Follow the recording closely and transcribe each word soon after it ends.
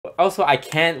Also, I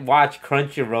can't watch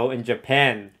Crunchyroll in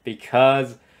Japan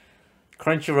because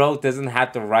Crunchyroll doesn't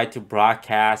have the right to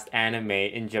broadcast anime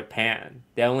in Japan.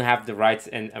 They only have the rights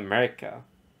in America.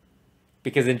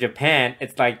 Because in Japan,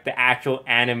 it's like the actual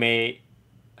anime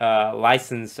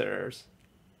licensors,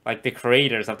 like the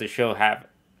creators of the show have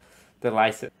the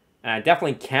license. And I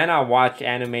definitely cannot watch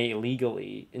anime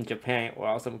illegally in Japan, or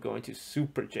else I'm going to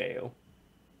super jail.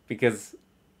 Because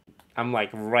I'm like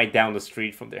right down the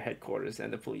street from their headquarters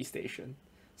and the police station.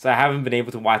 So I haven't been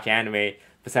able to watch anime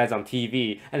besides on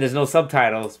TV. And there's no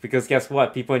subtitles because guess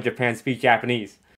what? People in Japan speak Japanese.